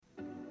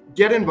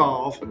Get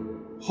involved,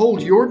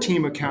 hold your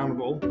team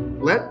accountable,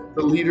 let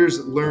the leaders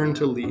learn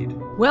to lead.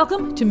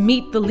 Welcome to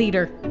Meet the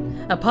Leader,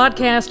 a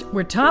podcast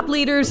where top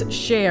leaders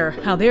share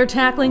how they're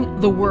tackling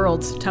the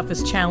world's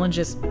toughest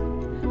challenges.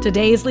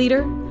 Today's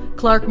leader,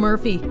 Clark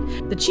Murphy,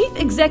 the Chief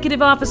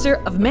Executive Officer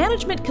of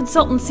management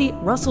consultancy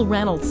Russell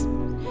Reynolds.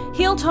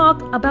 He'll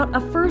talk about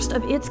a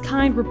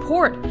first-of-its-kind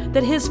report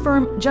that his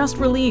firm just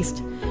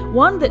released,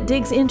 one that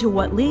digs into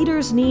what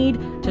leaders need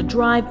to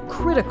drive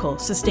critical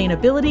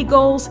sustainability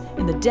goals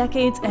in the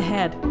decades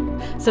ahead.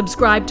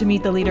 Subscribe to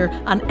Meet the Leader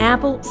on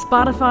Apple,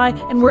 Spotify,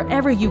 and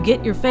wherever you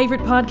get your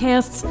favorite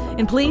podcasts.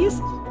 And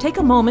please, take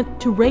a moment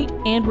to rate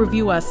and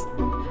review us.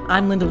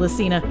 I'm Linda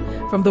Lacina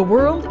from the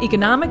World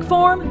Economic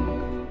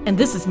Forum, and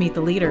this is Meet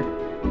the Leader.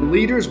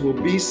 Leaders will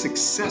be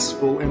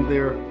successful, and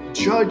they're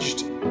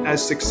judged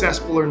as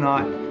successful or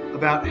not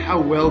about how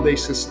well they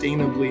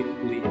sustainably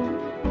lead.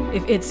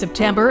 If it's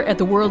September at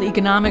the World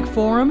Economic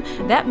Forum,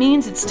 that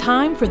means it's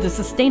time for the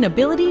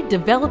Sustainability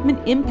Development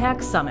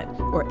Impact Summit,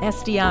 or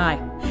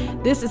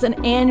SDI. This is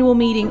an annual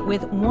meeting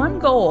with one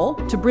goal: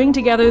 to bring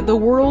together the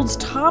world's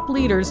top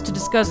leaders to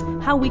discuss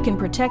how we can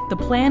protect the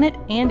planet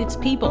and its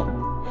people.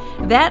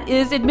 That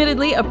is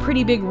admittedly a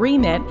pretty big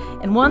remit,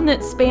 and one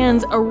that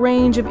spans a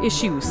range of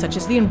issues such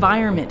as the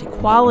environment,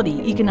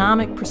 equality,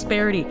 economic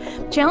prosperity,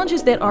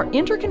 challenges that are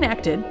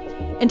interconnected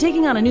and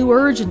taking on a new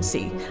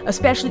urgency,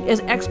 especially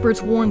as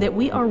experts warn that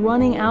we are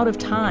running out of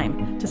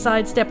time to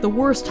sidestep the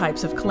worst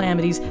types of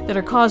calamities that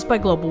are caused by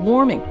global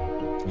warming.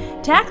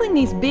 Tackling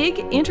these big,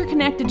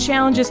 interconnected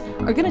challenges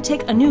are going to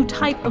take a new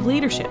type of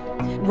leadership.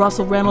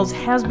 Russell Reynolds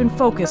has been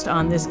focused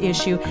on this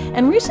issue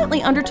and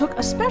recently undertook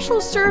a special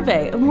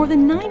survey of more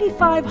than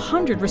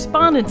 9,500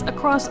 respondents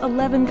across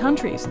 11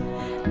 countries.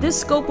 This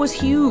scope was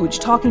huge,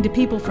 talking to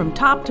people from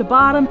top to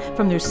bottom,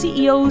 from their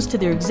CEOs to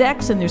their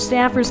execs and their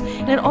staffers,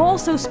 and it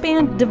also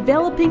spanned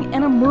developing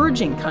and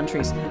emerging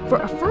countries for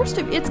a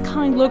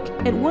first-of-its-kind look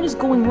at what is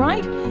going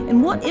right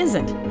and what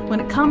isn't when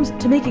it comes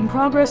to making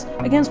progress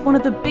against one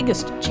of the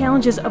biggest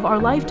challenges of our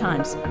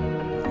lifetimes.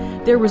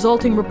 Their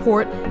resulting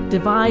report,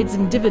 Divides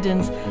and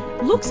Dividends,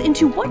 looks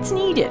into what's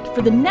needed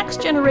for the next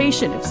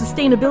generation of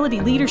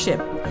sustainability leadership.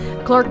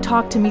 Clark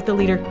talked to Meet the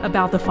Leader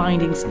about the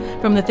findings,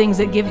 from the things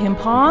that give him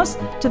pause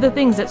to the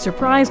things that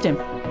surprised him.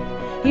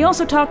 He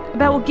also talked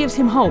about what gives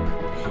him hope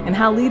and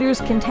how leaders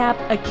can tap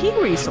a key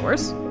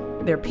resource,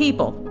 their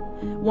people,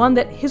 one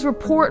that his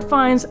report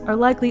finds are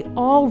likely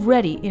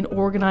already in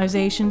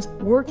organizations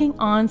working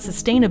on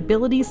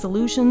sustainability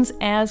solutions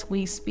as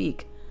we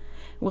speak.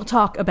 We'll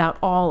talk about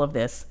all of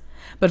this.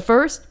 But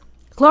first,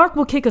 Clark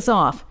will kick us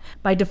off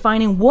by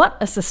defining what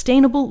a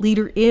sustainable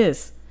leader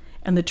is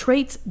and the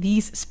traits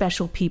these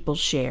special people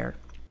share.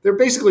 There are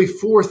basically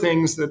four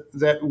things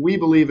that we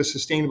believe a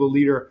sustainable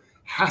leader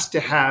has to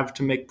have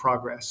to make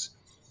progress.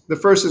 The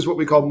first is what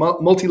we call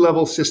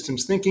multi-level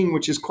systems thinking,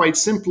 which is quite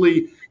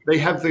simply they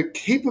have the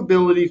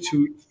capability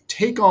to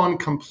take on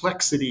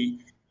complexity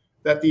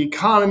that the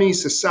economy,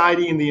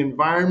 society, and the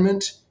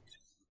environment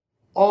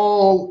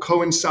all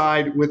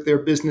coincide with their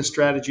business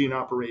strategy and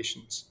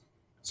operations.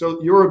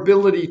 So your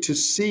ability to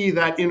see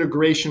that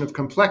integration of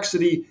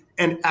complexity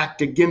and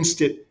act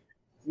against it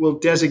will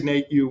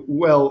designate you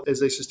well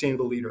as a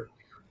sustainable leader.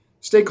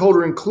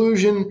 Stakeholder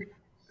inclusion.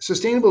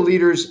 Sustainable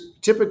leaders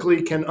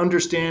typically can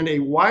understand a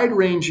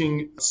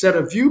wide-ranging set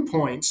of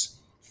viewpoints,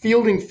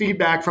 fielding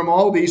feedback from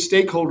all these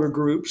stakeholder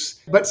groups,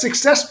 but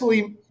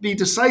successfully be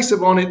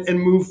decisive on it and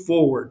move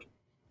forward.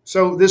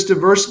 So this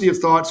diversity of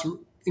thoughts is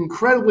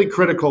incredibly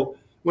critical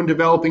when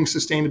developing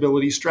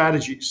sustainability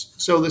strategies.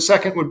 So the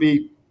second would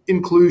be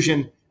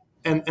inclusion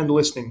and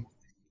listening.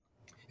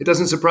 It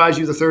doesn't surprise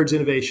you, the third is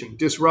innovation,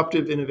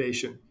 disruptive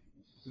innovation.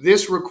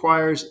 This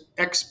requires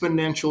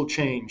exponential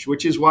change,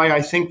 which is why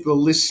I think the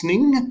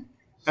listening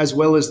as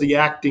well as the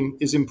acting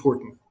is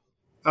important.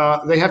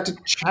 They have to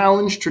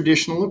challenge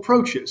traditional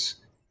approaches.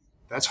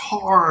 That's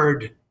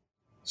hard.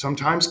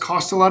 Sometimes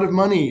costs a lot of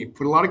money,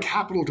 put a lot of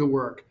capital to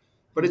work,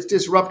 but it's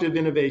disruptive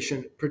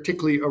innovation,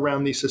 particularly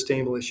around these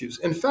sustainable issues.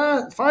 And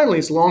finally,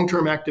 it's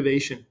long-term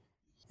activation.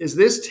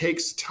 This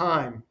takes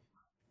time.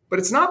 But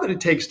it's not that it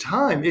takes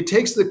time. It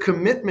takes the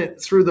commitment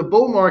through the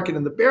bull market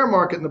and the bear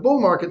market and the bull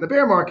market and the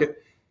bear market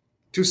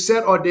to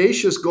set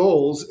audacious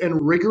goals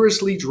and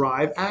rigorously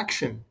drive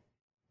action.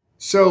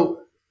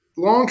 So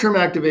long-term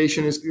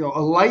activation is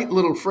a light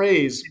little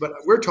phrase, but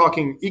we're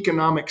talking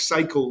economic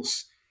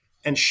cycles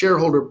and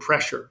shareholder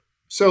pressure.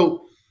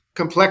 So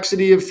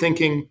complexity of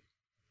thinking,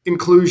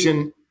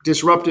 inclusion,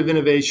 disruptive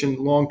innovation,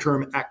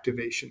 long-term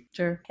activation.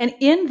 Sure. And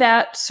in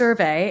that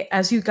survey,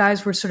 as you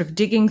guys were sort of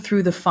digging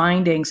through the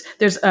findings,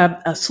 there's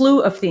a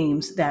slew of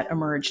themes that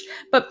emerged.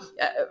 But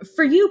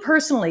for you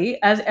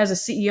personally, as a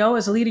CEO,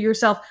 as a leader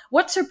yourself,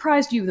 what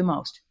surprised you the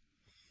most?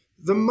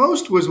 The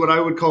most was what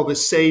I would call the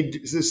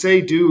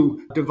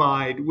say-do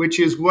divide, which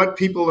is what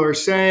people are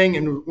saying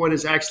and what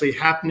is actually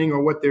happening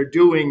or what they're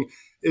doing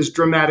is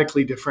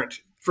dramatically different.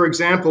 For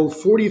example,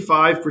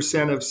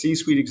 45% of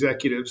C-suite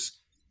executives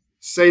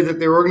say that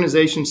their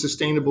organization's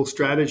sustainable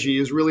strategy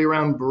is really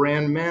around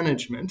brand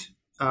management.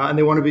 and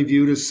they want to be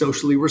viewed as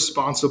socially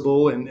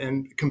responsible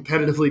and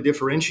competitively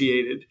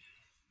differentiated.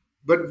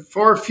 But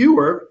far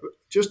fewer,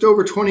 just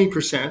over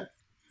 20%,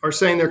 are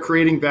saying they're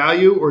creating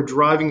value or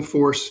driving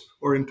force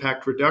or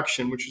impact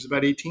reduction, which is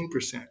about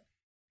 18%.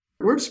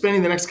 We're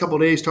spending the next couple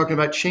of days talking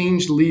about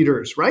change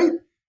leaders, right?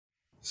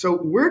 So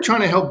we're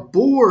trying to help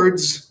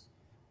boards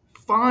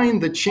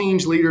find the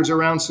change leaders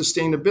around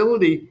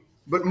sustainability,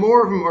 but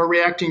more of them are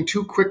reacting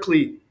too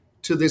quickly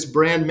to this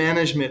brand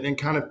management and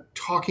kind of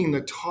talking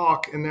the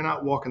talk, and they're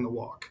not walking the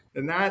walk.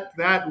 And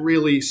that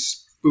really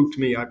spooked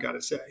me, I've got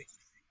to say.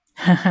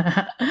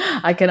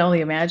 I can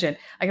only imagine.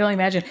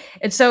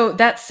 And so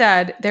that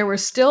said, there were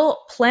still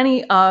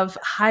plenty of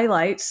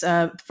highlights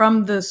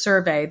from the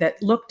survey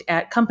that looked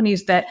at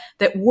companies that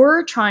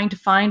were trying to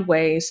find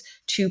ways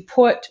to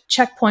put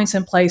checkpoints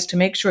in place to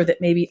make sure that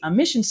maybe a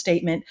mission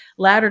statement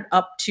laddered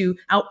up to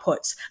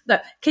outputs.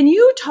 Can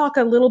you talk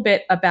a little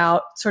bit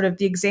about sort of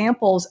the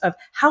examples of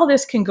how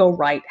this can go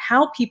right,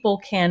 how people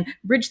can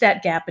bridge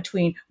that gap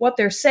between what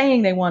they're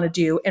saying they want to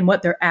do and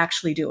what they're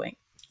actually doing?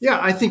 Yeah,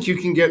 I think you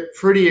can get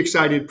pretty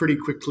excited pretty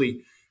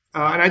quickly.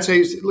 And I'd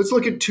say, let's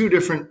look at two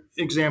different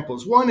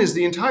examples. One is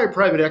the entire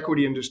private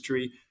equity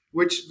industry,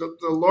 which the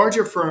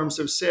larger firms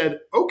have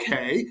said,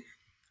 okay,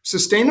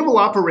 sustainable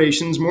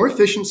operations, more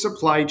efficient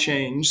supply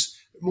chains,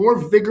 more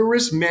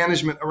vigorous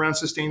management around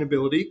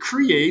sustainability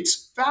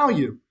creates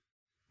value.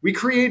 We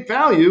create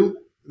value.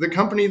 The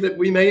company that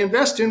we may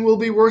invest in will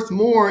be worth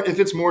more if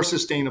it's more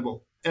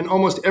sustainable. And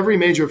almost every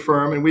major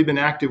firm, and we've been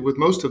active with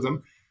most of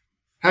them,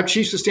 have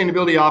chief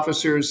sustainability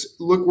officers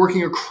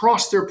working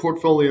across their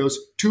portfolios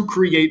to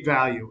create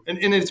value, and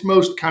in its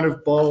most kind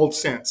of bald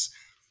sense.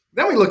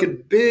 Then we look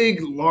at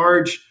big,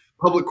 large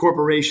public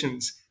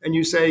corporations, and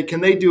you say,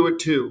 can they do it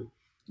too?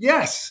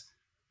 Yes.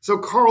 So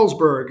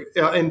Carlsberg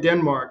in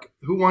Denmark,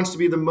 who wants to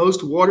be the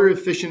most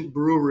water-efficient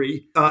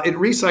brewery, it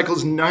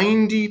recycles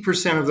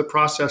 90% of the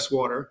processed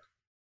water,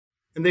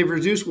 and they've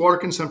reduced water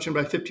consumption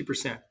by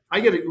 50%. I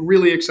get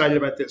really excited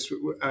about this.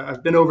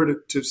 I've been over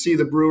to see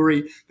the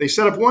brewery. They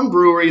set up one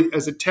brewery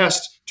as a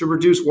test to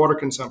reduce water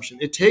consumption.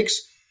 It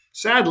takes,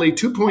 sadly,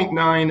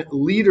 2.9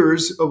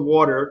 liters of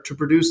water to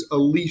produce a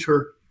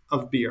liter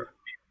of beer.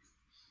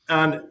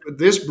 And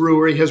this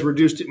brewery has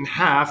reduced it in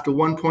half to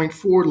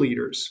 1.4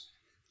 liters.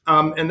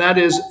 And that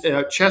is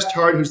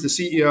Chesthard, who's the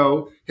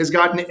CEO, has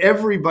gotten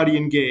everybody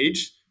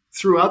engaged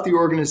throughout the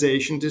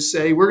organization to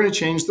say, we're going to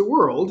change the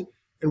world.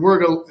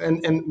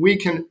 And we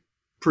can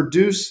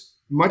produce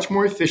much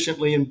more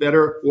efficiently and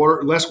better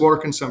water, less water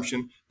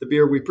consumption, the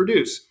beer we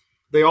produce.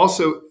 They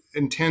also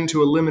intend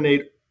to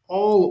eliminate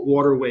all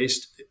water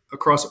waste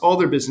across all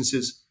their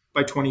businesses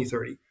by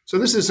 2030. So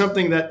this is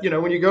something that,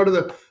 when you go to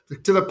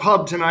the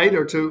pub tonight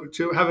or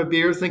to have a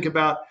beer, think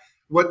about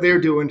what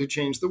they're doing to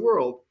change the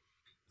world.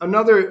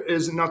 Another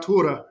is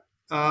Natura,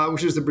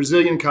 which is the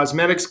Brazilian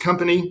cosmetics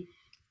company.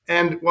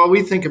 And while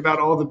we think about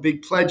all the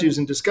big pledges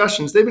and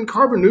discussions, they've been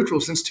carbon neutral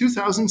since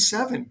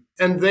 2007.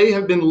 And they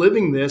have been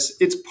living this.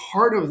 It's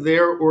part of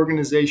their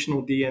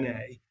organizational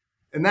DNA.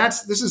 And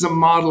this is a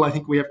model I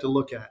think we have to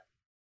look at.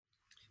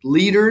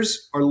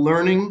 Leaders are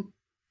learning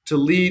to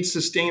lead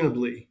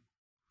sustainably.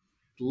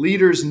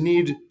 Leaders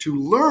need to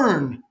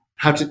learn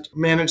how to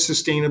manage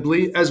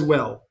sustainably as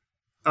well.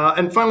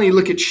 And finally,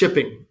 look at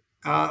shipping,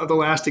 the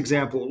last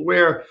example,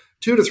 where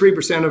 2 to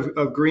 3%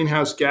 of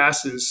greenhouse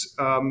gases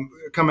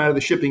come out of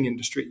the shipping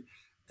industry.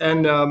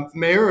 And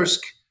Maersk,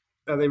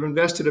 they've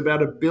invested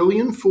about $1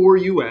 billion for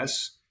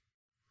US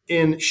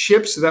in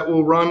ships that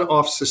will run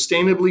off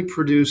sustainably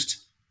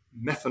produced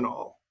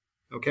methanol.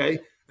 Okay?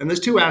 And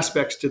there's two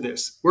aspects to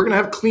this. We're going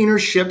to have cleaner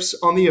ships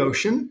on the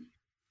ocean.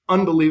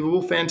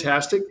 Unbelievable,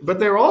 fantastic. But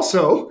they're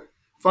also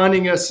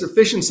finding a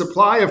sufficient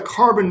supply of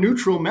carbon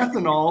neutral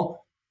methanol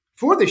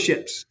for the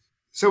ships.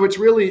 So it's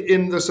really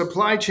in the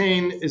supply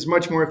chain is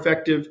much more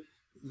effective.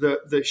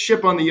 The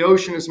ship on the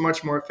ocean is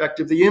much more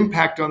effective. The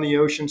impact on the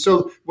ocean.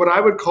 So what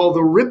I would call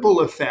the ripple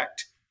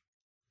effect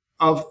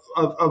of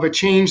a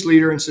change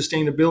leader in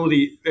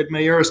sustainability at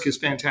Maersk is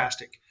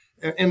fantastic.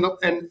 And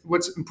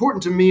what's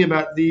important to me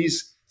about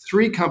these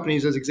three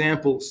companies as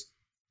examples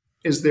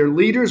is their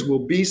leaders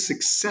will be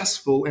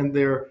successful, and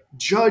they're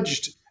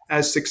judged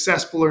as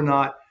successful or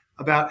not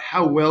about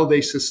how well they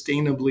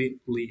sustainably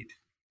lead.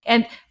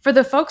 And for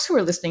the folks who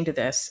are listening to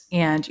this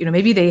and,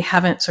 maybe they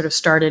haven't sort of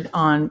started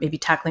on maybe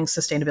tackling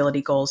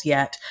sustainability goals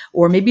yet,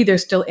 or maybe they're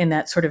still in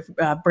that sort of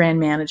brand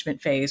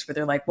management phase where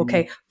they're like,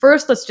 okay,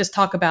 first let's just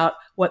talk about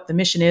what the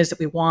mission is that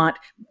we want.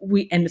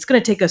 And it's going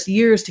to take us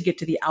years to get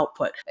to the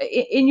output.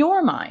 In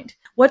your mind,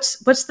 what's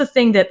the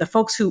thing that the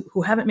folks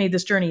who haven't made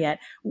this journey yet,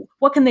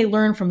 what can they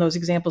learn from those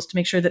examples to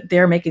make sure that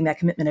they're making that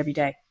commitment every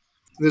day?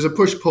 There's a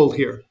push-pull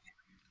here.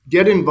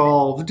 Get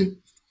involved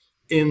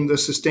in the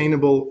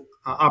sustainable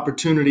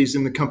opportunities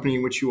in the company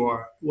in which you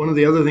are. One of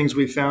the other things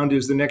we found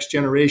is the next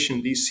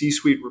generation, these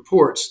C-suite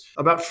reports,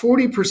 about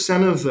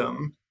 40% of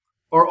them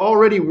are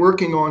already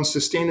working on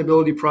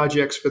sustainability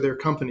projects for their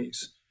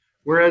companies.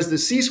 Whereas the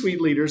C-suite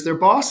leaders, their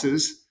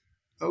bosses,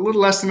 a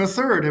little less than a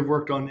third have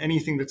worked on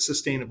anything that's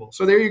sustainable.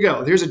 So there you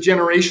go. There's a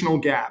generational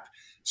gap.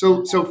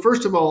 So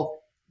first of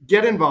all,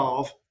 get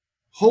involved,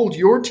 hold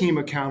your team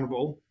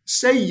accountable,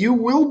 say you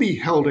will be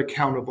held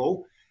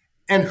accountable,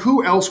 and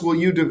who else will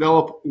you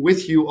develop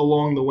with you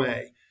along the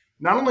way?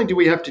 Not only do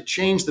we have to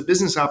change the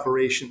business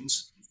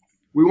operations,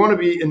 we want to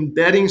be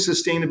embedding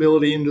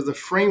sustainability into the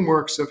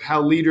frameworks of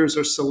how leaders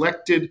are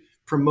selected,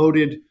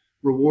 promoted,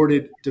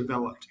 rewarded,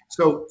 developed.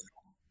 So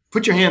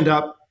put your hand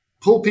up,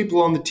 pull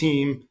people on the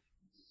team,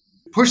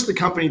 push the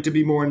company to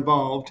be more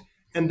involved,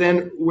 and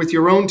then with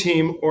your own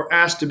team or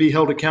ask to be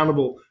held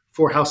accountable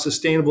for how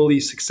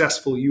sustainably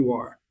successful you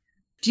are.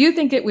 Do you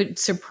think it would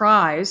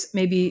surprise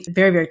maybe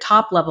very, very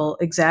top level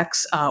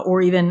execs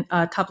or even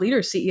top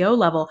leaders, CEO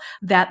level,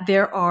 that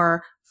there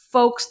are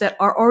folks that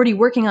are already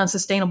working on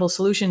sustainable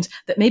solutions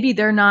that maybe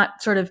they're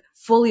not sort of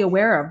fully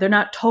aware of? They're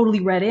not totally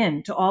read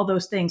in to all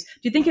those things. Do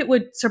you think it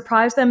would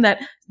surprise them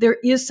that there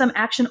is some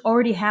action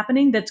already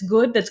happening that's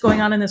good, that's going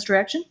on in this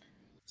direction?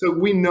 So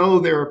we know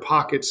there are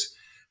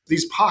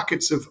these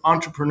pockets of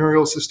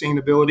entrepreneurial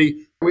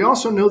sustainability. We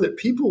also know that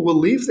people will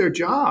leave their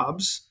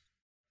jobs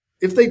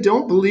if they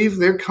don't believe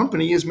their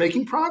company is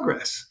making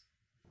progress.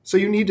 So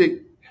you need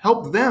to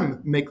help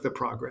them make the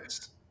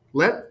progress.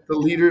 Let the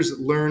leaders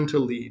learn to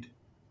lead.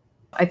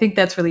 I think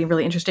that's really,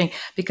 really interesting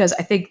because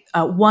I think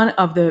one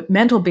of the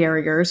mental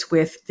barriers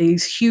with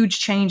these huge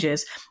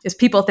changes is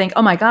people think,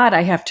 oh my God,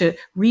 I have to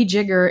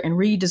rejigger and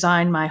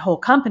redesign my whole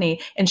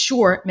company. And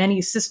sure,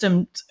 many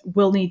systems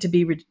will need to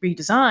be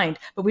redesigned,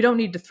 but we don't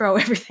need to throw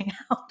everything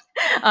out.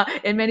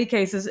 In many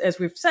cases, as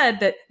we've said,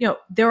 that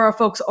there are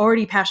folks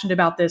already passionate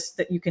about this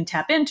that you can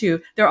tap into.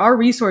 There are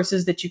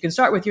resources that you can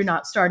start with. You're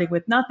not starting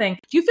with nothing.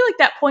 Do you feel like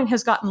that point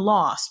has gotten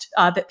lost?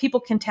 That people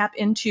can tap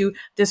into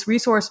this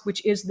resource,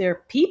 which is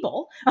their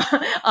people,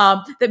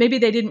 that maybe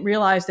they didn't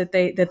realize that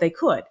they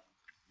could?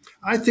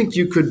 I think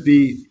you could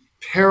be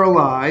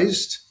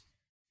paralyzed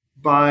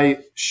by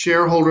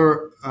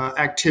shareholder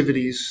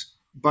activities,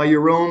 by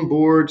your own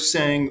board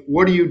saying,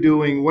 what are you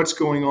doing? What's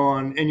going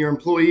on? And your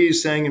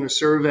employees saying in a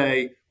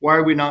survey, why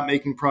are we not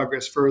making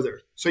progress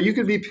further? So you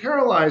could be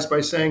paralyzed by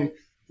saying,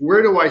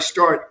 where do I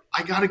start?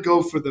 I got to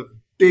go for the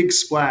big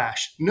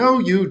splash. No,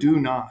 you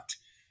do not.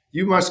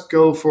 You must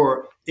go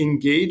for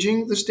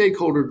engaging the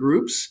stakeholder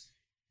groups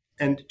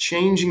and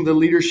changing the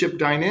leadership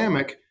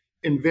dynamic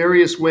in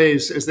various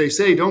ways. As they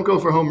say, don't go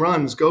for home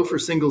runs, go for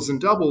singles and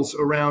doubles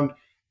around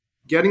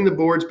getting the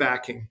board's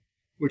backing,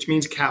 which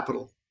means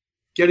capital,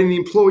 getting the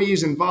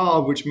employees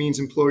involved, which means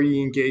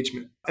employee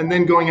engagement, and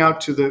then going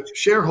out to the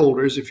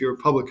shareholders, if you're a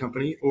public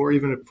company or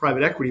even a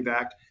private equity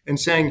backed, and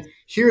saying,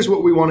 here's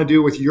what we want to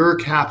do with your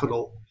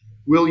capital.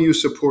 Will you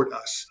support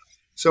us?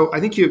 So I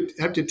think you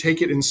have to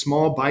take it in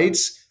small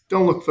bites.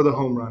 Don't look for the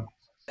home run.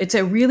 It's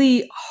a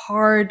really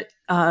hard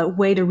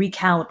way to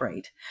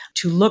recalibrate,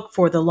 to look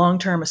for the long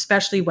term,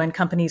 especially when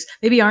companies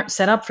maybe aren't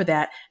set up for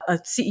that. A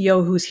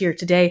CEO who's here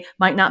today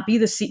might not be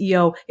the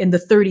CEO in the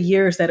 30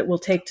 years that it will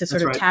take to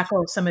sort of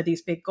tackle some of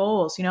these big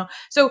goals.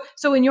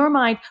 So in your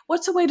mind,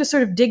 what's a way to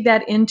sort of dig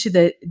that into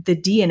the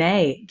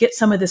DNA, get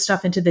some of this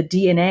stuff into the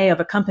DNA of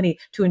a company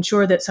to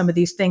ensure that some of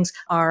these things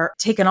are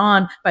taken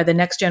on by the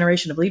next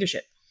generation of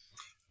leadership?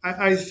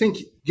 I think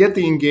get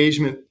the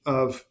engagement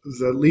of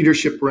the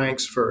leadership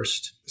ranks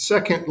first.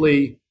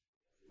 Secondly,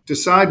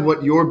 decide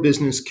what your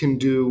business can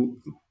do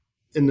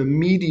in the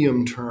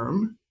medium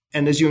term.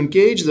 And as you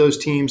engage those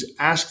teams,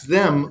 ask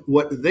them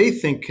what they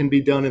think can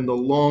be done in the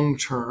long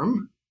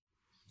term.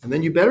 And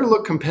then you better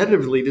look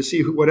competitively to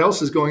see what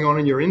else is going on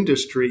in your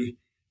industry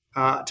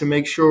to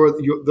make sure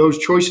those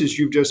choices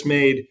you've just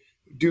made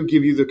do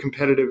give you the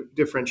competitive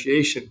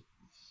differentiation.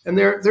 And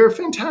there are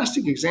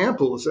fantastic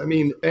examples. I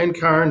mean, Ben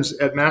Carnes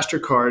at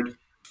MasterCard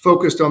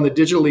focused on the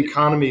digital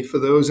economy for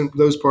those in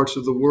those parts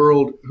of the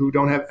world who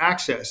don't have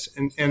access.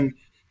 And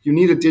you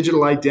need a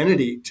digital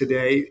identity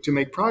today to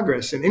make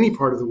progress in any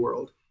part of the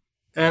world.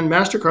 And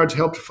MasterCard's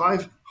helped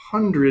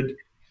 500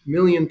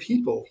 million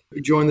people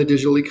join the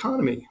digital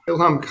economy.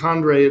 Ilham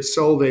Kandre at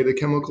Solvay, the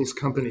chemicals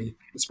company,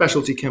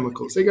 specialty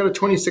chemicals, they got a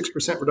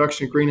 26%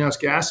 reduction in greenhouse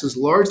gases,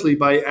 largely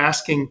by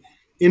asking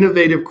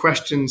innovative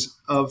questions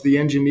of the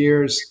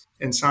engineers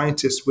and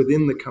scientists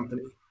within the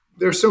company.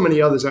 There are so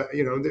many others.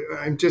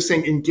 I'm just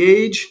saying,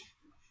 engage,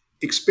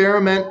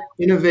 experiment,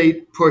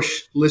 innovate,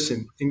 push,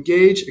 listen.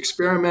 Engage,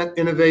 experiment,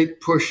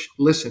 innovate, push,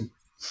 listen.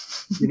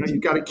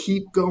 You've got to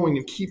keep going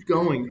and keep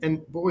going.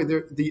 And boy,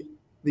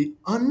 the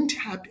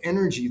untapped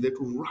energy that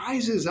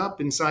rises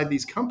up inside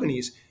these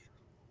companies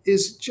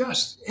is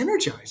just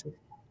energizing.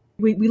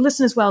 We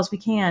listen as well as we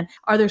can.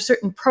 Are there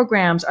certain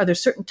programs? Are there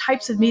certain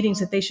types of meetings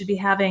that they should be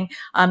having?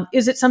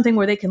 Is it something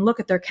where they can look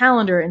at their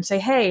calendar and say,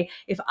 hey,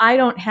 if I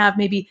don't have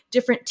maybe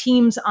different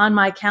teams on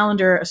my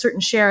calendar, a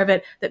certain share of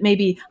it, that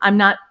maybe I'm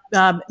not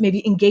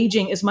maybe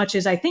engaging as much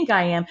as I think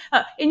I am.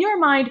 In your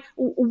mind,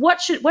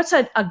 what's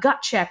a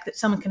gut check that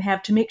someone can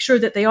have to make sure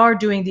that they are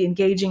doing the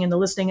engaging and the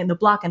listening and the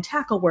block and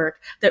tackle work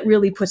that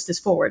really puts this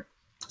forward?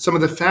 Some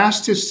of the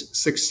fastest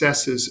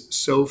successes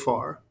so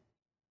far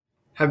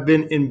have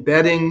been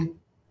embedding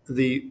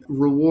the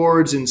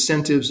rewards,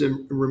 incentives,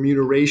 and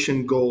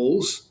remuneration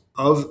goals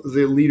of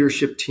the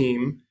leadership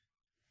team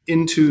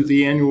into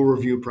the annual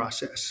review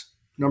process.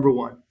 Number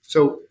one.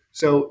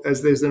 So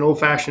as there's an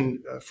old-fashioned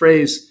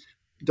phrase,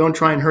 don't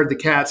try and herd the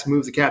cats,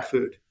 move the cat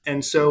food.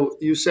 And so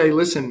you say,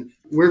 listen,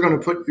 we're going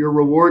to put your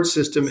reward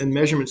system and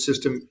measurement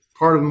system,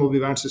 part of them will be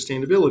around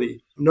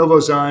sustainability.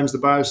 Novozymes, the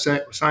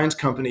bioscience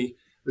company,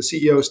 the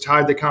CEO has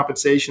tied the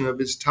compensation of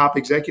his top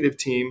executive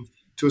team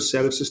to a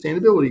set of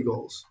sustainability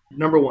goals.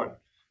 Number one.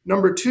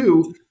 Number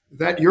two,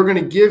 that you're going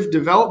to give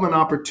development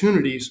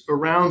opportunities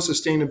around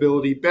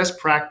sustainability, best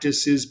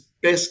practices,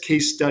 best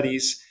case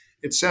studies,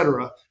 et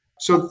cetera.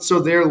 So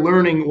they're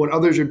learning what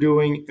others are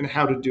doing and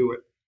how to do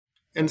it.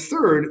 And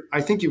third, I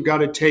think you've got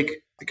to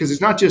take, because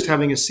it's not just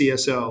having a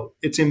CSO,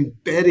 it's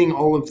embedding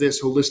all of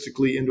this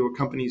holistically into a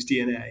company's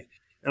DNA.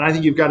 And I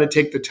think you've got to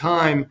take the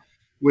time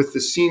with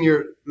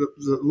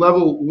the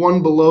level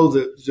one below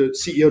the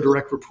CEO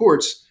direct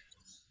reports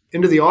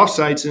into the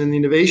offsites and in the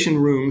innovation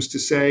rooms to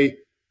say,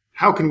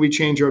 how can we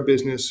change our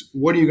business?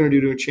 What are you going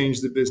to do to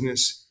change the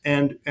business?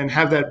 And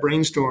have that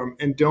brainstorm,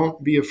 and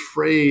don't be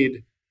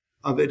afraid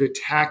of it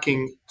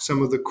attacking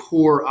some of the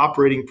core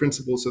operating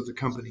principles of the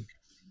company.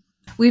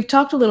 We've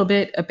talked a little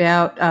bit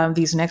about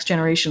these next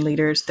generation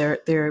leaders.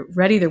 They're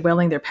ready, they're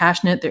willing, they're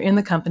passionate, they're in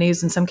the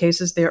companies. In some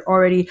cases, they're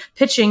already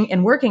pitching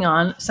and working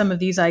on some of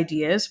these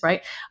ideas,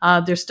 right?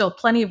 There's still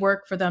plenty of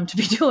work for them to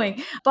be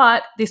doing,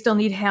 but they still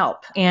need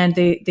help, and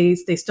they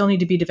still need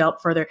to be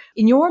developed further.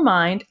 In your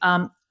mind,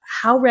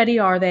 how ready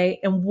are they,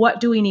 and what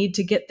do we need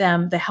to get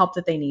them the help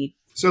that they need?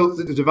 So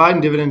the Divide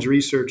and Dividends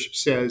research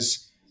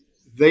says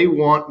they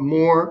want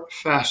more,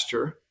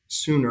 faster,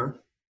 sooner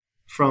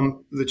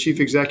from the chief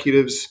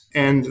executives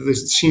and the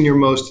senior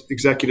most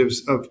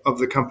executives of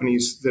the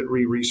companies that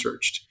we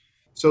researched.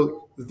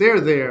 So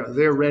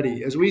they're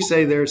ready. As we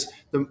say, there's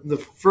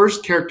the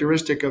first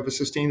characteristic of a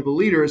sustainable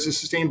leader is a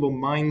sustainable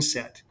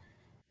mindset.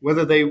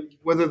 Whether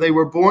they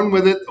were born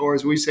with it, or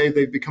as we say,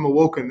 they've become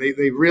awoken,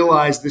 they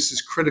realize this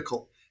is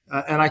critical.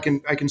 And I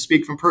can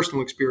speak from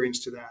personal experience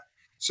to that.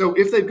 So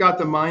if they've got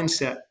the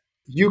mindset,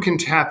 you can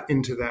tap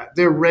into that.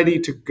 They're ready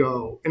to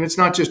go. And it's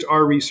not just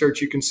our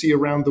research. You can see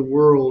around the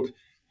world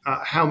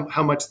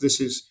how much this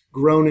has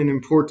grown in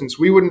importance.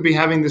 We wouldn't be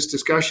having this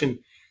discussion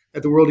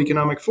at the World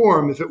Economic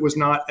Forum if it was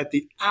not at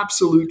the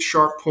absolute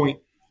sharp point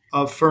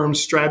of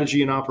firms'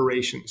 strategy and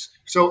operations.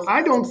 So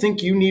I don't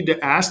think you need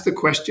to ask the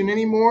question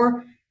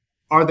anymore.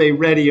 Are they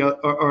ready?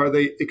 Or are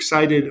they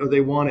excited? Or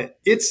they want it?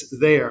 It's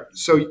there.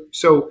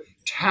 So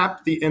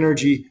tap the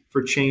energy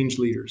for change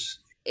leaders.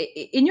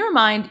 In your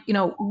mind,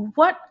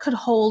 what could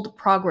hold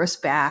progress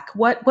back?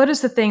 What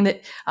is the thing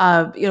that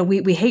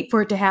we hate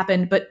for it to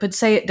happen, but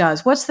say it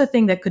does? What's the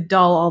thing that could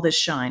dull all this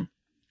shine?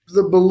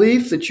 The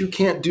belief that you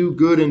can't do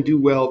good and do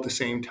well at the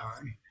same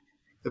time.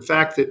 The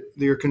fact that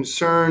you're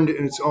concerned,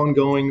 and it's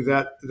ongoing,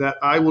 that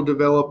I will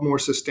develop more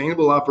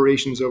sustainable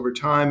operations over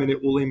time, and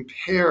it will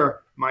impair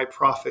my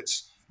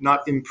profits,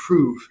 not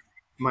improve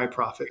my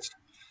profits.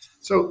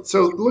 So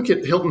look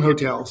at Hilton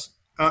Hotels.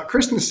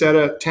 Kristen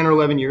Seta 10 or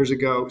 11 years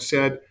ago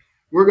said,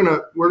 we're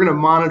gonna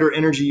monitor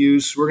energy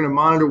use. We're gonna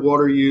monitor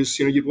water use.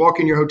 You'd walk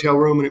in your hotel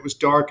room and it was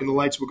dark and the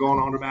lights were going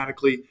on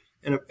automatically.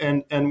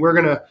 And we're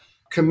gonna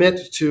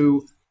commit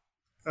to,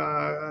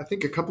 I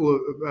think about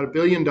 $1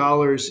 billion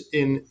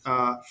in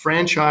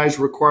franchise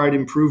required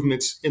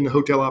improvements in the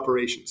hotel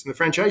operations. And the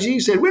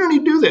franchisee said, we don't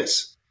need to do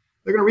this.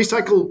 They're gonna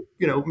recycle,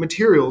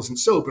 materials and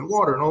soap and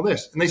water and all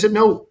this. And they said,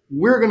 no,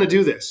 we're gonna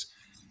do this.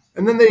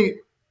 And then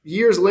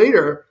years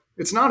later,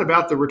 it's not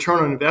about the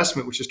return on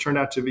investment, which has turned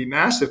out to be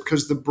massive,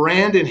 because the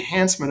brand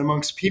enhancement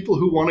amongst people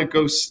who want to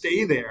go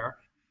stay there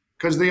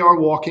because they are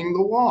walking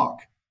the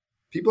walk.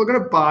 People are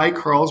going to buy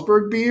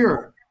Carlsberg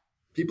beer.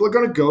 People are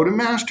going to go to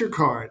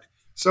MasterCard.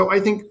 So I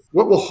think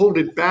what will hold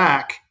it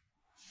back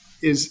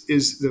is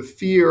the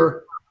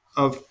fear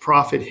of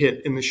profit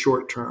hit in the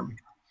short term.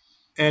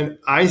 And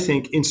I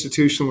think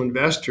institutional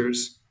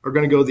investors are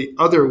going to go the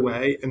other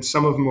way, and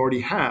some of them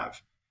already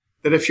have.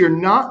 That if you're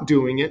not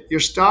doing it,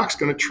 your stock's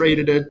going to trade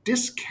at a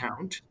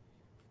discount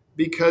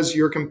because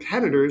your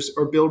competitors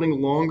are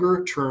building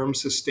longer-term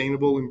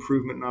sustainable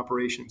improvement in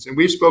operations. And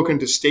we've spoken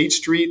to State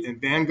Street and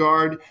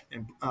Vanguard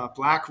and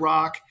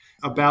BlackRock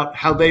about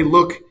how they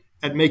look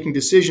at making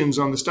decisions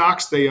on the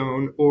stocks they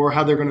own or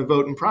how they're going to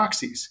vote in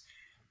proxies.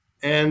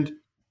 And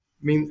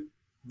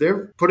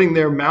they're putting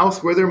their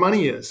mouth where their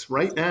money is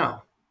right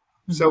now.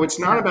 So it's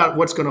not about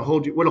what's going to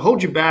hold you. What'll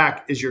hold you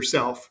back is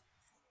yourself,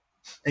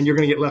 and you're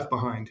going to get left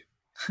behind.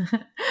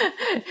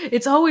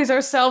 It's always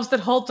ourselves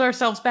that holds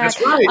ourselves back.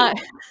 That's right.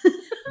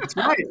 That's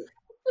right.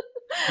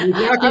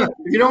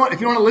 If you want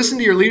to listen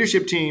to your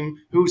leadership team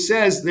who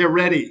says they're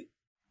ready,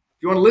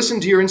 if you want to listen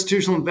to your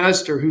institutional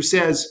investor who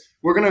says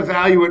we're going to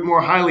value it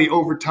more highly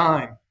over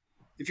time,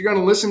 if you're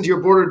going to listen to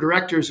your board of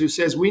directors who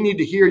says we need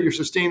to hear your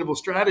sustainable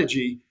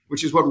strategy,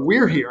 which is what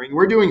we're hearing.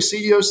 We're doing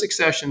CEO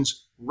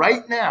successions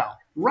right now,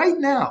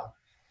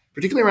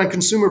 particularly around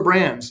consumer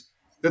brands,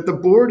 that the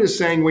board is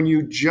saying when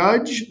you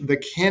judge the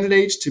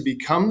candidates to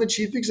become the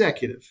chief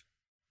executive,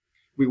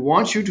 we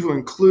want you to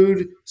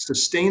include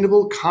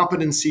sustainable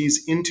competencies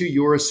into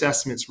your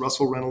assessments,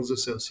 Russell Reynolds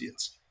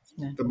Associates.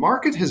 Yeah. The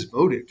market has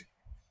voted.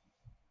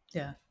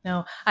 Yeah,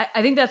 no,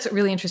 I think that's a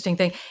really interesting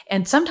thing.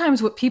 And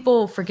sometimes what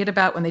people forget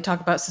about when they talk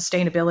about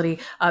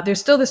sustainability, there's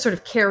still this sort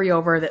of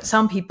carryover that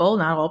some people,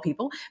 not all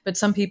people, but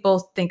some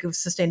people think of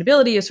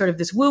sustainability as sort of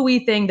this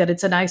woo-wee thing that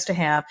it's a nice to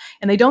have.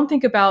 And they don't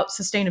think about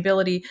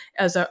sustainability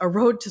as a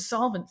road to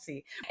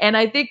solvency. And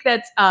I think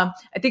I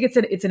think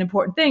it's an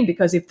important thing,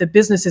 because if the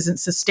business isn't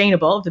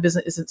sustainable, if the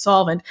business isn't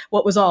solvent,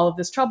 what was all of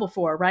this trouble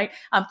for, right?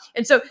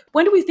 And so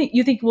when do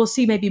you think we'll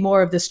see maybe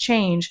more of this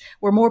change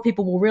where more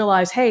people will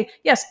realize, hey,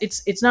 yes,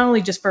 it's not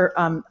only just for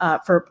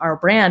our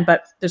brand,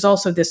 but there's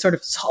also this sort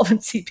of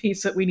solvency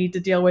piece that we need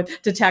to deal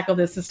with to tackle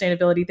this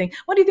sustainability thing.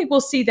 When do you think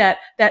we'll see that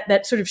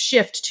sort of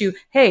shift to,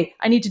 hey,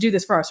 I need to do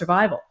this for our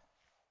survival?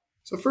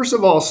 So first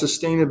of all,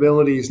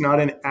 sustainability is not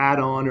an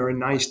add-on or a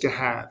nice to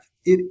have.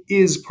 It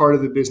is part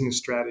of the business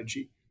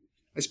strategy.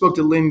 I spoke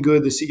to Lynn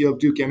Good, the CEO of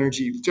Duke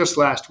Energy, just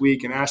last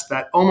week and asked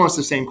that almost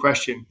the same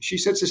question. She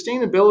said,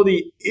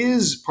 sustainability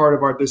is part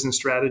of our business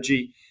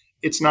strategy.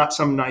 It's not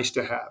some nice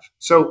to have.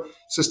 So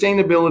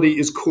sustainability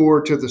is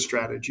core to the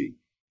strategy.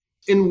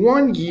 In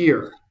 1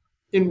 year,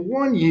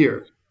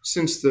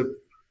 since the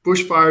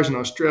bushfires in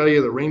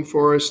Australia, the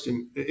rainforest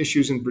and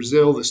issues in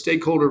Brazil, the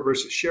stakeholder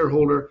versus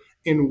shareholder,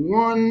 in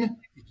 1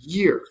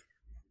 year,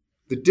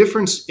 the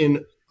difference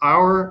in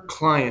our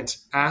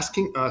clients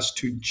asking us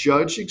to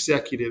judge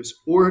executives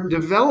or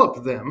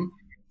develop them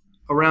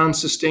around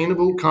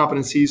sustainable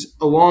competencies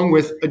along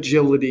with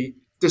agility,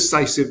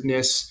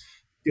 decisiveness,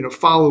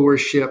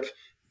 followership,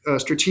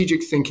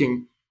 strategic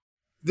thinking.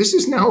 This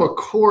is now a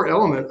core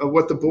element of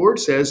what the board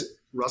says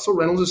Russell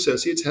Reynolds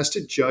Associates has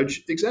to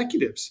judge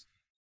executives.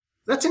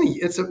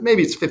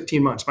 Maybe it's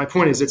 15 months. My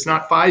point is, it's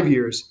not 5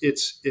 years.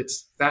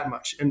 It's that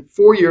much. And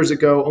 4 years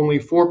ago, only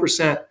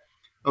 4%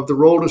 of the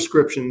role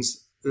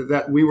descriptions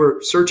that we were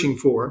searching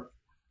for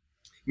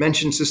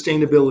mentioned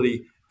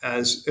sustainability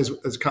as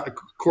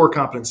core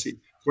competency.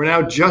 We're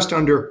now just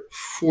under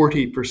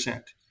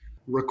 40%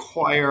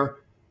 require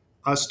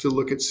us to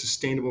look at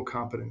sustainable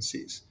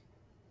competencies.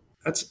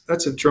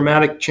 That's a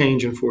dramatic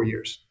change in 4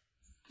 years.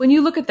 When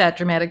you look at that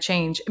dramatic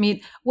change, I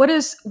mean, what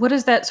does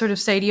that sort of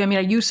say to you? I mean,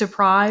 are you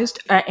surprised,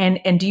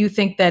 and do you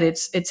think that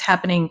it's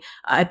happening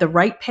at the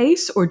right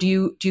pace, or do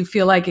you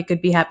feel like it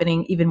could be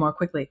happening even more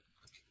quickly?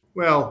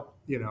 Well,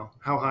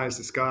 how high is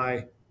the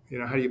sky?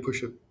 How do you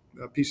push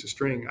a piece of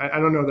string? I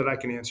don't know that I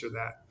can answer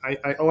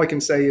that. All I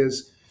can say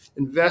is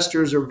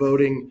investors are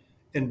voting,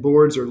 and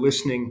boards are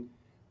listening,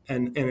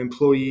 and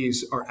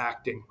employees are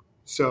acting.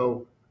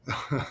 So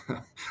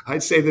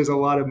I'd say there's a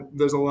lot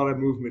of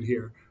movement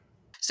here.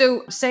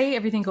 So say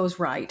everything goes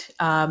right.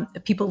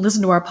 People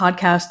listen to our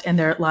podcast and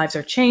their lives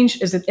are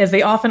changed, as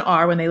they often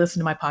are when they listen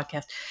to my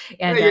podcast.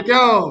 And there you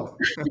go.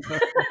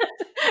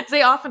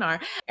 They often are.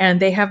 And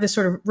they have this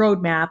sort of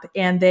roadmap,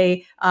 and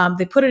they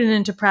put it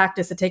into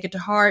practice, they take it to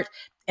heart.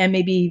 And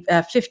maybe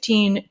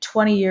 15,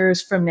 20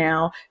 years from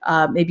now,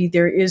 maybe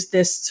there is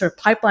this sort of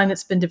pipeline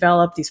that's been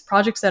developed, these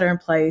projects that are in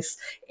place,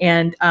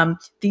 and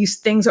these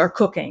things are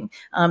cooking.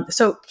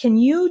 So can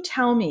you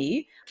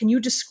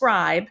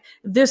describe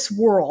this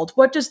world?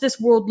 What does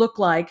this world look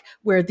like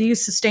where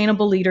these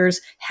sustainable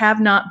leaders have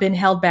not been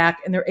held back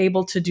and they're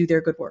able to do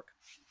their good work?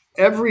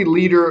 Every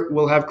leader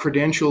will have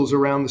credentials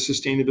around the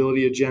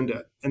sustainability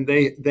agenda, and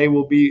they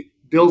will be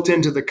built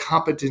into the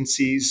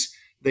competencies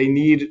they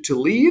need to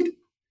lead,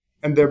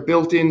 and they're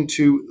built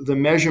into the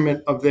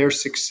measurement of their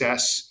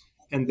success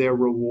and their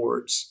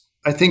rewards.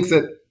 I think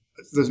that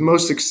the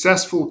most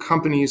successful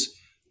companies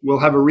will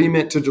have a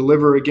remit to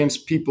deliver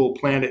against people,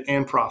 planet,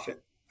 and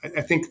profit.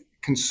 I think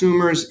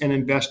consumers and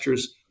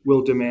investors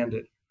will demand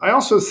it. I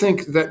also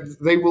think that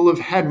they will have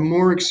had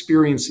more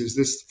experiences,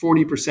 this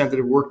 40% that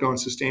have worked on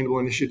sustainable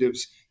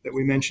initiatives that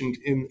we mentioned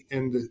in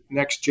the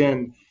next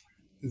gen.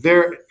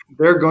 They're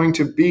going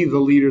to be the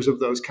leaders of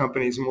those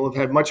companies and will have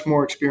had much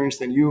more experience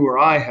than you or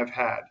I have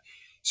had.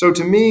 So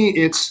to me,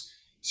 it's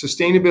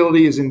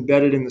sustainability is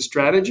embedded in the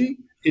strategy.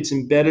 It's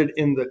embedded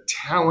in the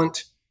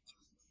talent,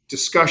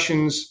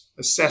 discussions,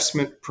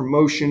 assessment,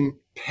 promotion,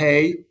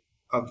 pay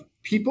of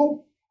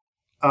people.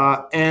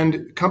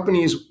 And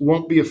companies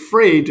won't be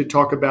afraid to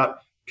talk about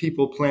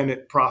people,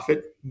 planet,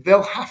 profit.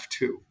 They'll have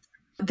to.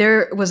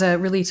 There was a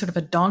really sort of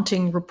a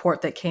daunting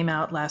report that came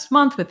out last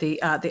month with the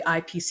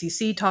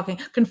IPCC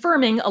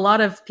confirming a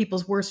lot of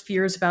people's worst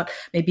fears about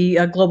maybe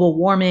global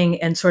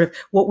warming and sort of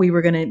what we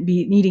were going to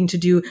be needing to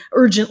do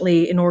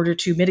urgently in order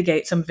to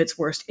mitigate some of its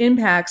worst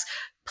impacts.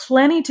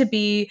 Plenty to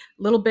be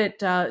a little bit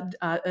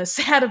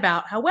sad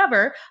about.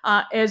 However,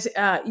 as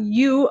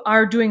you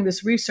are doing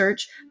this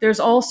research, there's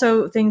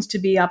also things to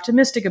be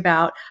optimistic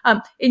about.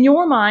 In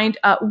your mind,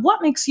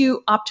 what makes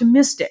you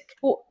optimistic?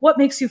 What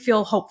makes you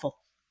feel hopeful?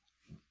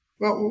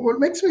 Well, what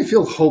makes me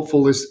feel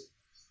hopeful is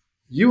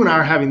you and I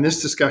are having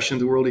this discussion at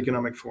the World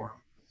Economic Forum.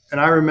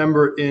 And I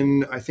remember I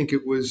can't remember,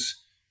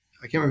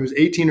 it was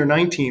 18 or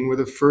 19, where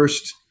the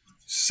first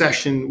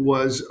session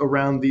was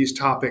around these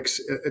topics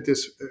at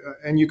this,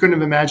 and you couldn't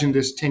have imagined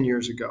this 10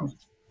 years ago.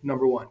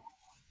 Number one,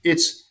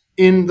 it's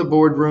in the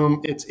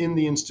boardroom, it's in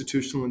the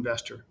institutional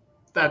investor.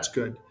 That's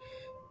good.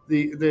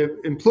 the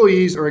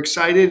employees are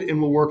excited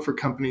and will work for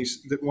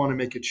companies that want to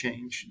make a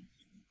change.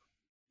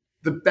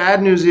 The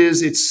bad news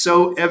is it's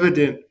so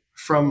evident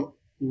from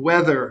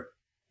weather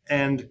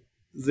and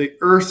the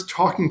earth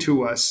talking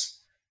to us.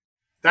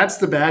 That's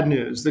the bad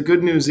news. The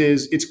good news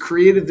is it's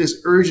created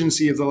this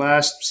urgency of the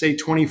last, say,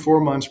 24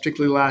 months,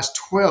 particularly the last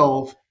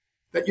 12,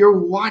 that you're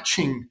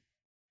watching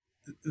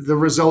the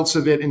results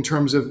of it in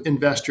terms of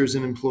investors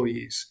and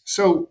employees.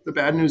 So the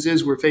bad news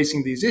is we're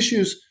facing these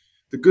issues.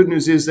 The good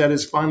news is that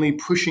is finally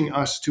pushing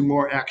us to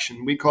more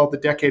action. We call it the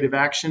decade of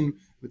action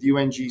with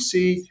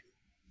UNGC.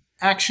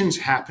 Action's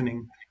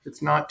happening.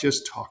 It's not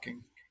just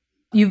talking.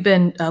 You've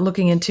been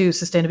looking into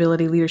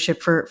sustainability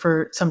leadership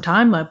for some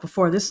time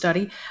before this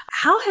study.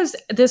 How has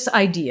this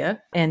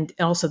idea and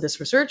also this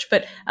research,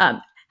 but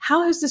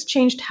how has this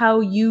changed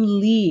how you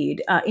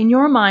lead? In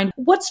your mind,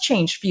 what's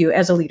changed for you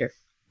as a leader?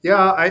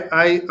 Yeah,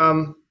 I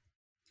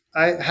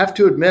have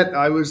to admit,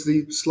 I was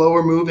the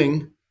slower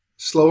moving,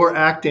 slower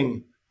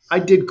acting. I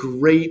did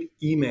great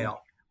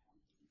email,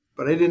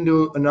 but I didn't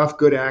do enough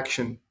good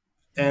action,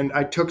 and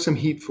I took some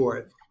heat for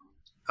it.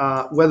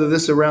 Whether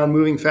this is around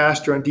moving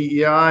faster on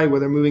DEI,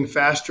 whether moving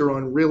faster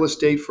on real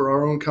estate for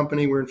our own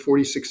company, we're in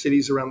 46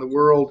 cities around the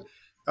world,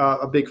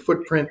 a big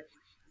footprint,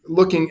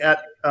 looking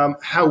at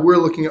how we're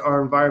looking at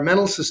our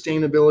environmental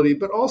sustainability,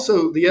 but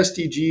also the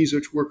SDGs,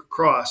 which work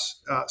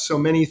across so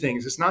many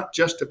things. It's not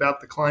just about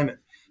the climate,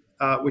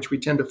 which we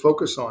tend to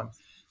focus on.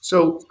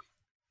 So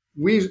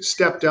we've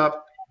stepped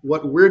up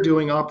what we're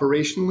doing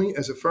operationally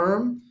as a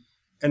firm,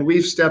 and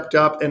we've stepped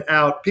up and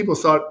out. People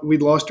thought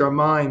we'd lost our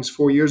minds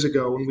 4 years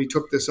ago when we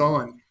took this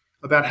on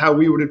about how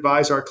we would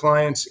advise our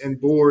clients and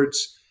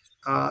boards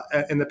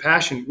and the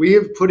passion. We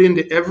have put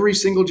into every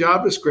single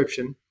job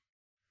description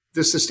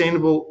the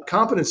sustainable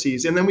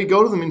competencies. And then we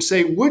go to them and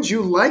say, would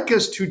you like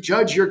us to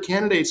judge your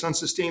candidates on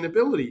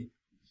sustainability?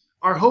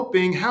 Our hope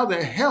being, how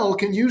the hell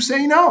can you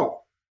say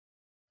no?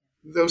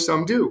 Though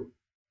some do.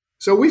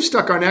 So we've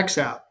stuck our necks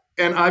out.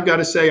 And I've got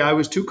to say, I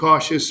was too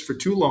cautious for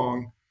too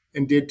long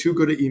and did too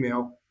good at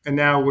email. And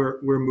now we're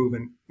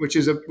moving, which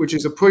is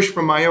a push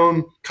from my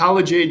own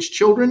college-age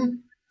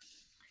children,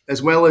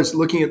 as well as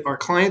looking at our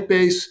client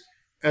base,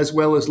 as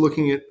well as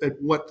looking at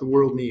what the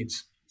world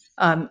needs.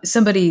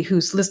 Somebody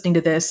who's listening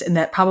to this, and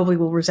that probably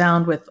will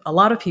resound with a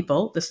lot of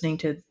people listening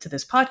to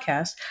this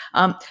podcast.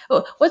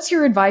 What's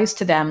your advice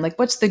to them? Like,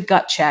 what's the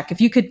gut check? If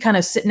you could kind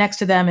of sit next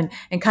to them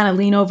and kind of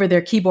lean over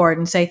their keyboard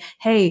and say,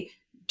 hey,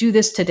 do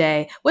this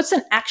today. What's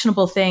an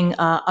actionable thing,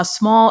 a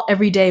small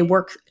everyday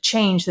work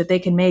change that they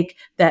can make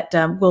that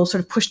will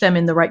sort of push them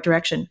in the right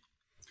direction?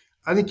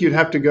 I think you'd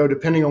have to go,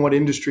 depending on what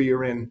industry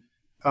you're in.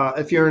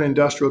 If you're an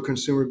industrial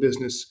consumer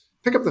business,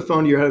 pick up the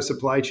phone to your head of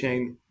supply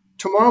chain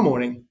tomorrow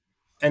morning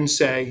and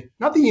say,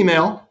 not the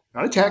email,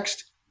 not a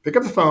text, pick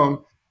up the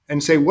phone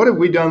and say, what have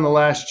we done the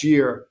last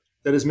year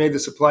that has made the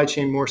supply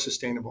chain more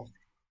sustainable?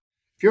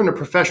 If you're in a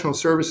professional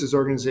services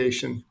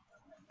organization,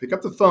 pick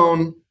up the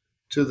phone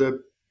to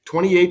the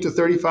 28 to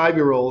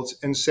 35-year-olds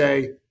and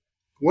say,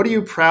 what are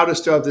you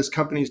proudest of this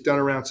company's done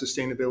around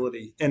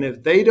sustainability? And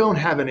if they don't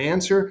have an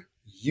answer,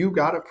 you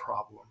got a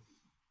problem.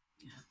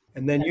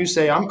 And then you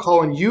say, I'm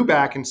calling you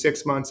back in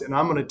 6 months and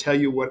I'm going to tell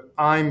you what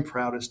I'm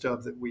proudest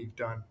of that we've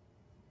done.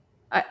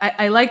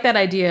 I like that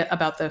idea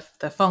about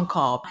the phone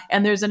call.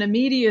 And there's an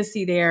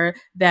immediacy there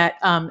that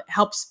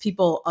helps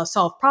people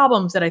solve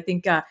problems that I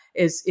think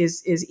is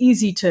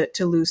easy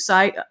to lose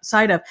sight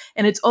of.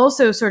 And it's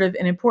also sort of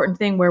an important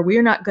thing where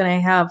we're not going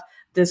to have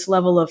this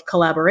level of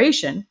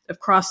collaboration,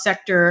 of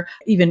cross-sector,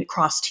 even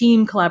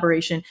cross-team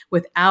collaboration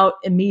without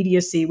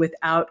immediacy,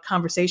 without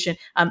conversation.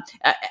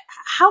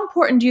 How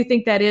important do you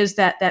think that is,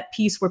 that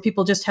piece where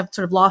people just have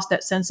sort of lost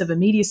that sense of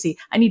immediacy?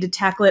 I need to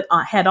tackle it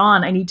head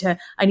on. I need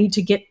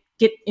to get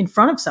in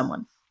front of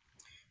someone?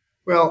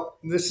 Well,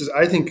 this is,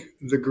 I think,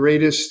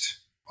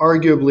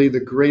 arguably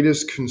the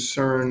greatest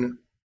concern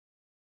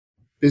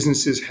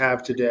businesses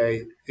have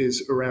today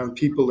is around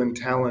people and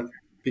talent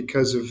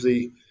because of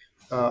the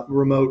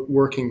remote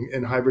working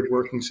and hybrid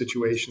working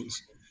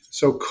situations.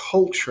 So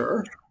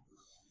culture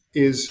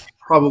is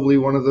probably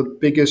one of the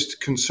biggest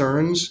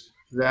concerns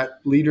that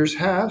leaders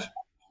have.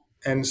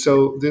 And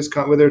so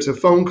whether it's a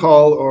phone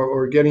call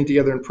or getting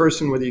together in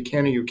person, whether you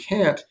can or you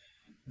can't,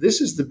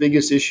 this is the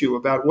biggest issue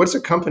about what's a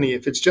company.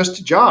 If it's just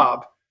a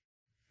job,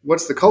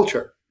 what's the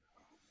culture?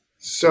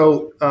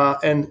 So,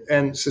 and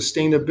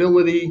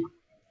sustainability,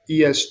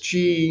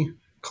 ESG,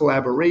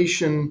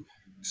 collaboration,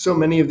 so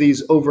many of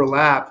these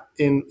overlap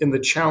in the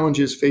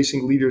challenges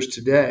facing leaders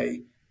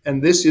today.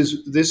 And this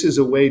is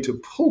a way to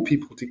pull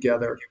people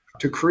together,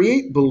 to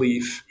create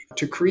belief,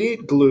 to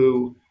create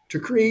glue, to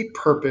create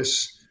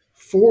purpose,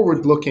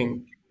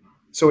 forward-looking.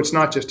 So it's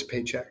not just a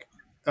paycheck.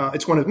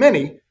 It's one of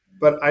many,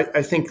 but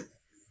I think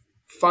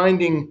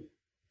finding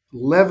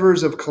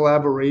levers of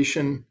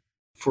collaboration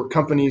for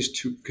companies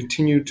to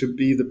continue to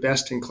be the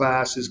best in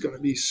class is going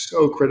to be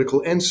so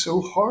critical and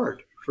so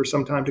hard for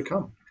some time to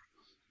come.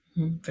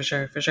 For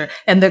sure.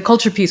 And the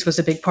culture piece was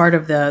a big part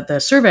of the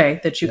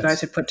survey that you guys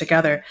had put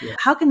together. Yeah.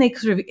 How can they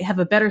sort of have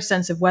a better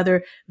sense of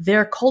whether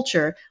their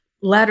culture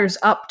ladders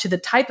up to the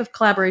type of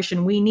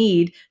collaboration we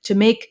need to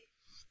make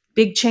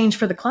big change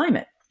for the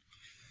climate.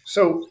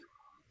 So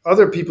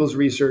other people's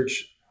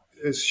research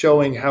is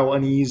showing how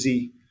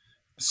uneasy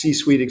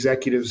C-suite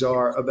executives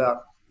are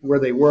about where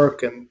they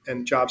work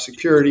and job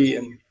security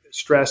and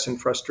stress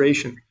and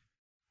frustration.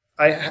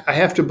 I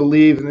have to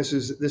believe, and this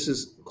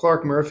is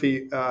Clark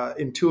Murphy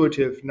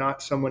intuitive,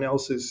 not someone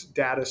else's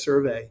data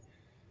survey.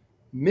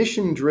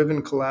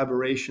 Mission-driven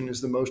collaboration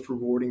is the most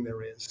rewarding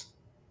there is.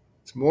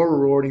 It's more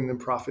rewarding than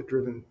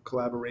profit-driven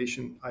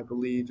collaboration, I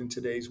believe, in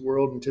today's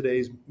world and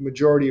today's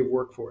majority of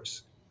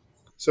workforce.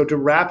 So to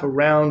wrap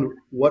around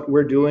what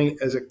we're doing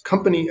as a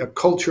company, a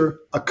culture,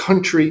 a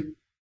country,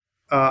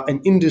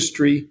 an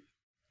industry,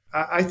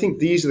 I think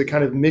these are the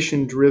kind of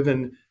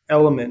mission-driven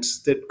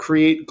elements that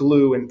create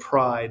glue and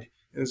pride.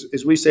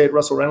 As we say at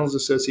Russell Reynolds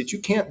Associates, you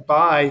can't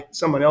buy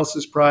someone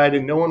else's pride,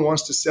 and no one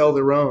wants to sell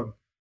their own.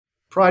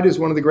 Pride is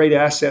one of the great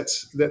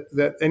assets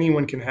that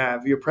anyone can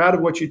have. You're proud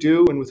of what you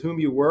do and with whom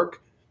you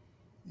work.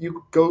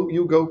 You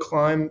go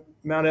climb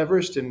Mount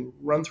Everest and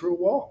run through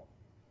a wall.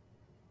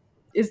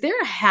 Is there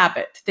a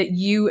habit that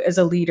you as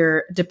a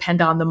leader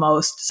depend on the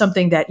most?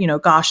 Something that,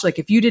 gosh, like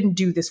if you didn't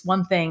do this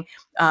one thing,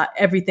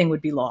 everything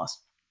would be lost.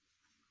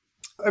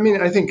 I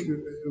mean, I think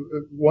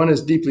one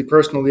is deeply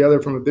personal, the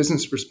other from a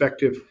business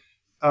perspective.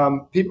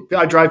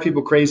 I drive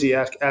people crazy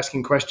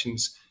asking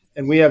questions.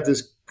 And we have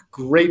this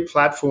great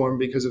platform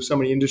because of so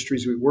many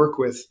industries we work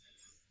with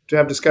to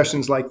have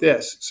discussions like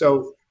this.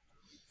 So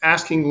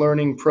asking,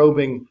 learning,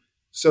 probing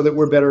so that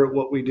we're better at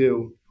what we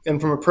do. And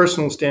from a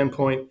personal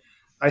standpoint,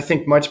 I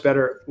think much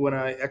better when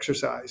I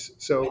exercise.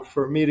 So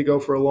for me to go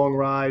for a long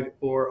ride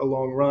or a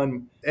long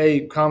run,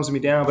 calms me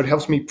down, but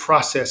helps me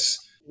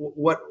process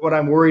what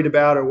I'm worried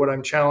about or what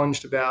I'm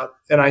challenged about.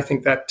 And I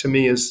think that to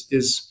me is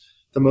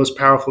the most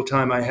powerful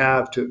time I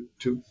have to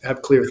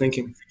have clear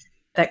thinking.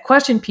 That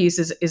question piece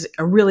is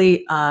a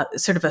really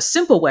sort of a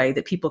simple way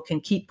that people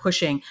can keep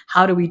pushing.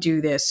 How do we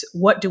do this?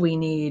 What do we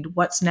need?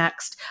 What's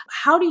next?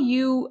 How do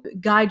you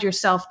guide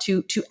yourself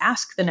to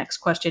ask the next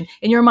question?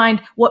 In your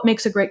mind, what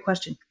makes a great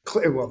question?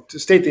 Well, to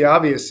state the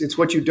obvious, it's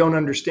what you don't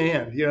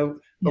understand. The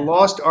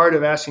lost art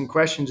of asking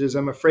questions is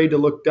I'm afraid to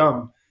look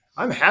dumb.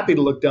 I'm happy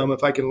to look dumb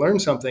if I can learn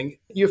something.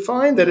 You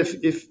find that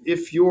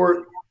if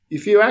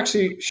you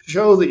actually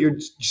show that you're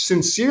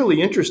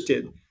sincerely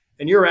interested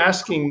and you're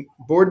asking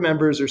board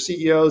members or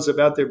CEOs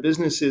about their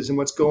businesses and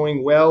what's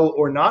going well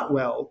or not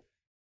well,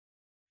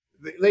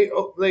 they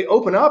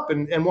open up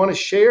and want to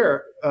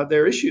share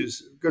their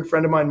issues. A good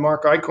friend of mine,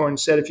 Mark Eichhorn,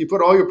 said, if you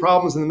put all your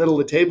problems in the middle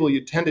of the table,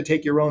 you tend to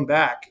take your own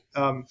back.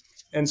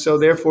 And so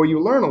therefore you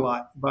learn a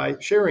lot by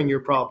sharing your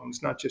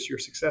problems, not just your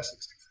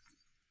successes.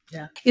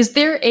 Yeah. Is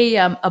there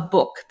a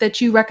book that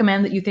you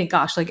recommend that you think,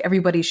 gosh, like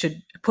everybody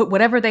should put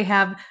whatever they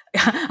have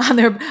on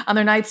their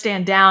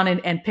nightstand down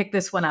and pick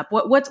this one up?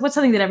 What's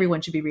something that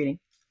everyone should be reading?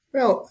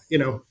 Well,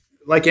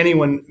 like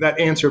anyone, that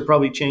answer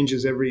probably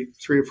changes every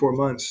 3 or 4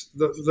 months.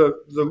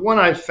 The one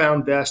I've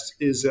found best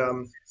is, let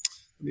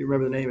me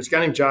remember the name. It's a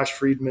guy named Josh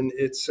Friedman.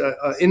 It's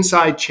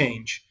Inside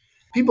Change.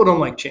 People don't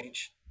like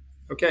change,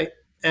 okay?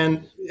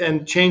 And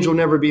change will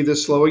never be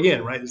this slow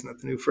again, right? Isn't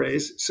that the new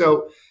phrase?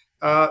 So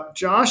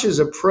Josh's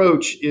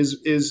approach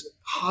is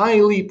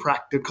highly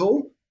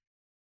practical.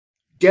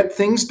 Get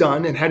things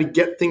done and how to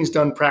get things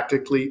done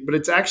practically, but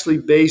it's actually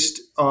based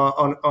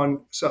on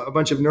a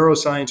bunch of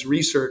neuroscience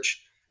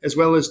research, as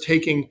well as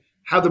taking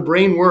how the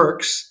brain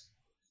works.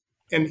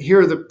 And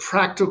here are the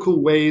practical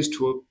ways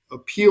to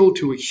appeal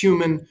to a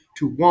human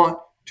to want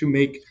to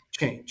make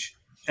change.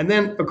 And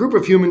then a group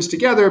of humans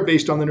together,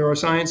 based on the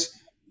neuroscience,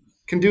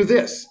 can do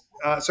this.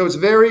 So it's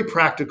very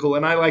practical,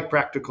 and I like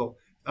practical.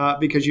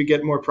 Because you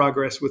get more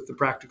progress with the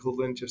practical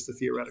than just the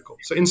theoretical.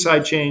 So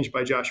Inside Change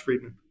by Josh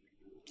Friedman.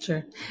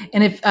 Sure.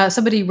 And if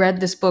somebody read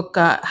this book,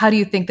 how do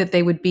you think that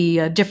they would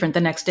be different the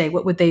next day?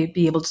 What would they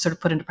be able to sort of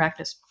put into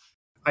practice?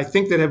 I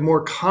think they'd have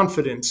more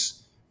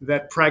confidence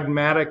that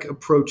pragmatic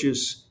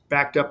approaches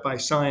backed up by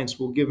science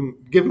will give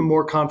them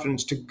more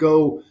confidence to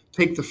go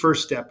take the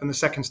first step and the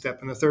second step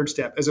and the third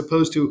step, as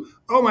opposed to,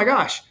 oh my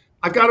gosh,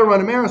 I've got to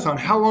run a marathon.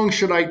 How long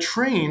should I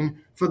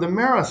train for the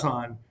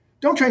marathon?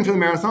 Don't train for the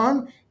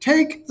marathon.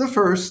 Take the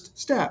first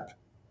step.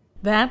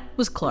 That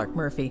was Clark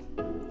Murphy.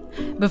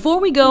 Before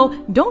we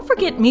go, don't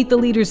forget Meet the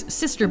Leader's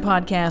sister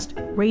podcast,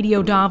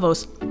 Radio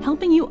Davos,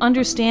 helping you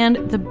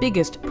understand the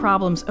biggest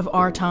problems of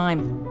our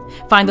time.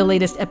 Find the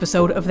latest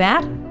episode of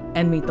that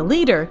and Meet the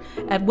Leader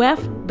at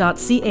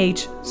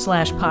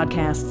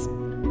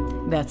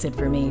wef.ch/podcasts. That's it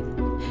for me.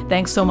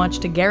 Thanks so much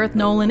to Gareth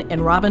Nolan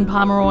and Robin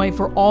Pomeroy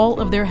for all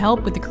of their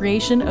help with the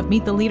creation of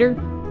Meet the Leader.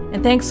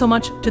 And thanks so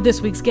much to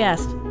this week's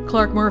guest,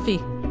 Clark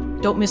Murphy.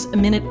 Don't miss a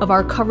minute of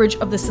our coverage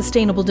of the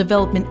Sustainable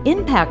Development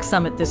Impact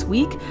Summit this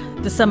week.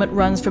 The summit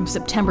runs from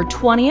September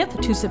 20th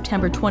to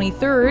September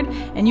 23rd,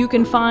 and you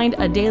can find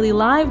a daily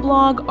live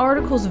blog,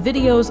 articles,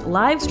 videos,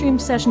 live stream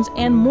sessions,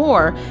 and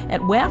more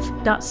at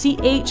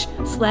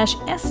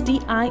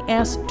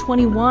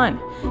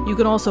wef.ch/SDIS21. You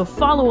can also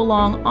follow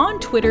along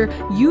on Twitter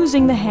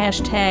using the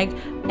hashtag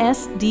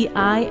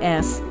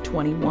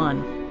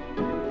SDIS21.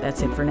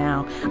 That's it for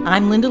now.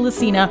 I'm Linda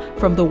Lacina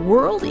from the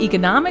World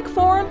Economic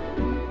Forum.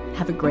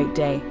 Have a great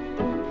day.